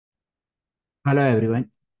Hello everyone.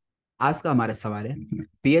 आज का हमारा सवाल है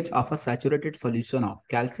pH of a saturated solution of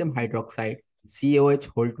calcium hydroxide CaOH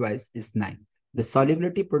whole twice is 9। The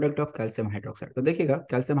solubility product of calcium hydroxide. तो देखिएगा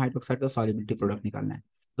कैल्शियम हाइड्रोक्साइड का सॉल्युबिलिटी प्रोडक्ट निकालना है।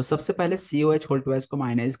 तो सबसे पहले CaOH होल ट्वाइस को हम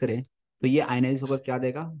आयनाइज करें तो ये आयनाइज होकर क्या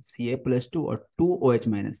देगा Ca+2 और 2OH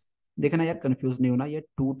माइनस। देखना यार कंफ्यूज नहीं होना, ये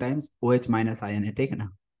 2 टाइम्स OH माइनस आयन है, ठीक है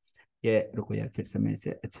ना। ये रुको यार, फिर से मैं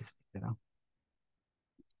इसे अच्छे से लिख दे रहा हूँ।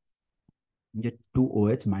 ये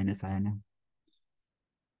 2OH माइनस आयन है,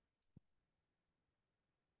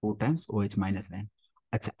 2 टाइम्स OH माइनस आयन।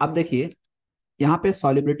 अच्छा अब देखिए, यहाँ पे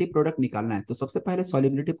सॉलिबिलिटी प्रोडक्ट निकालना है तो सबसे पहले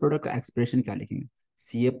सॉलिबिलिटी प्रोडक्ट का एक्सप्रेशन क्या लिखेंगे,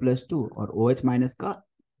 Ca+2 और OH माइनस का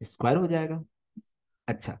स्क्वायर हो जाएगा।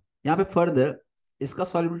 अच्छा, यहाँ पे फर्दर इसका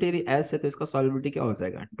सॉलिबिलिटी यदि एस है तो इसका सॉलिबिलिटी क्या हो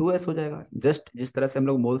जाएगा, 2s हो जाएगा। जस्ट जिस तरह से हम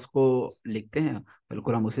लोग मोल्स को लिखते हैं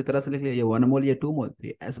बिल्कुल हम उसी तरह से लिख लिया। ये 1 मोल ये 2 मोल तो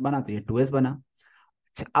ये s बना तो ये 2s बना।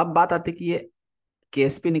 अच्छा अब बात आती है कि ये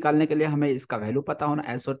केएसपी निकालने के लिए हमें इसका वैल्यू पता होना,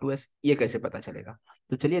 एस और 2s, ये कैसे पता चलेगा।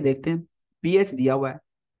 तो चलिए देखते हैं। पीएच दिया हुआ है,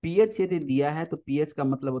 पीएच यदि दिया है तो पीएच का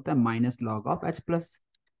मतलब होता है minus log of H plus.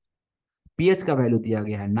 PH का वैल्यू दिया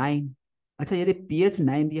गया है 9। अच्छा यदि पीएच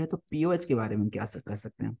 9 दिया है तो पीओएच के बारे में क्या कर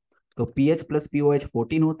सकते हैं। तो पीएच प्लस पीओएच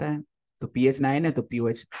 14 होता है, तो पीएच 9 है तो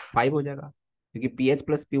पीओएच 5 हो जाएगा, क्योंकि पीएच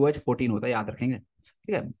प्लस पीओएच 14 होता है, याद रखेंगे।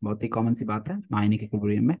 ठीक है, बहुत ही कॉमन सी बात है आयनिक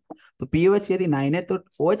इक्विलिब्रियम में। तो पीओएच यदि 9 है तो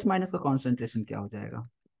OH माइनस का कॉन्सेंट्रेशन क्या हो जाएगा।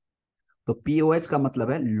 तो पीओएच का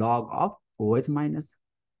मतलब है लॉग ऑफ OH माइनस,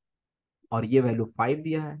 और ये वैल्यू 5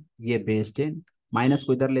 दिया है, ये बेस 10, माइनस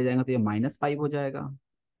को इधर ले जाएंगे तो ये -5 हो जाएगा।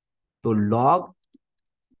 तो लॉग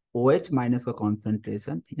OH माइनस का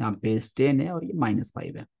कॉन्सेंट्रेशन यहाँ बेस 10 है और ये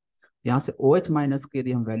 -5 है। यहाँ से OH माइनस की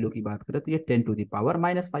यदि हम वैल्यू की बात करें तो ये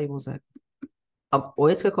 10⁻⁻5 हो जाएगा। अब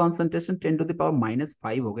OH का कॉन्सेंट्रेशन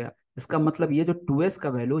 10⁻⁻5 हो गया, इसका मतलब ये जो 2s का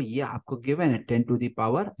वैल्यू ये आपको गिवन है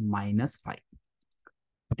 10⁻⁻5।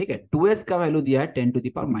 ठीक है, 2s का वैल्यू दिया है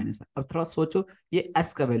 10⁻⁻5। अब थोड़ा सोचो ये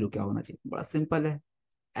s का वैल्यू क्या होना चाहिए, बड़ा सिंपल है।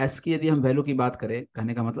 s की यदि हम वैल्यू की बात करें,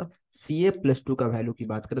 कहने का मतलब Ca+2 का वैल्यू की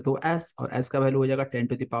बात करें तो s, और s का वैल्यू हो जाएगा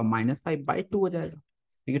 10⁻⁻5/2 हो जाएगा,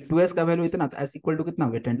 क्योंकि 2s का वैल्यू इतना, तो s इक्वल टू कितना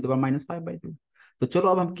हो गया 10⁻⁻5/2। तो चलो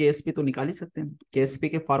अब हम KSP तो निकाल ही सकते हैं, KSP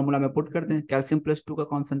के फॉर्मूला में पुट कर दें। कैल्शियम+2 का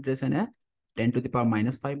कॉन्सेंट्रेशन है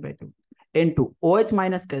 10⁻⁻5/2 इनटू OH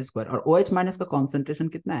माइनस का स्क्वायर, और OH माइनस का कॉन्सेंट्रेशन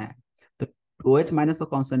कितना है, तो OH माइनस का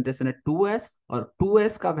कॉन्सेंट्रेशन है 2s, और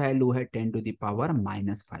 2s का वैल्यू है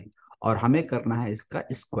 10⁻⁻5, और हमें करना है इसका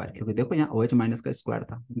स्क्वायर, क्योंकि देखो यहाँ OH माइनस का स्क्वायर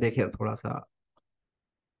था। देखिए थोड़ा सा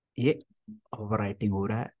ये ओवर राइटिंग हो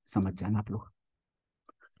रहा है, समझ जाना आप लोग।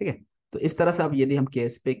 ठीक है, तो इस तरह से अब यदि हम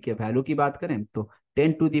केएसपी के वैल्यू की बात करें तो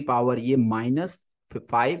 10⁻, ये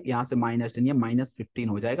 -5, यहाँ से -10, ये -15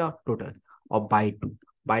 हो जाएगा टोटल, और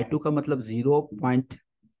बाई टू का मतलब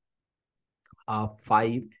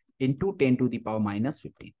 0.5 इंटू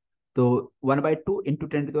 10⁻⁻15। तो 1/2 इंटू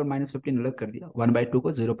 10⁻⁻15 अलग कर दिया, 1/2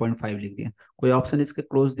 को 0.5 लिख दिया। कोई ऑप्शन इसके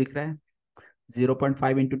क्लोज दिख रहा है,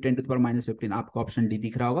 0.5 इंटू 10⁻⁻15, आपको ऑप्शन डी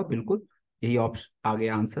दिख रहा होगा, बिल्कुल यही ऑप्शन आ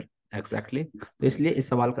गया आंसर एग्जैक्टली तो इसलिए इस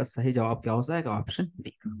सवाल का सही जवाब क्या हो जाएगा, option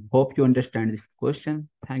D. Hope you understand this question.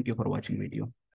 Thank you for watching video.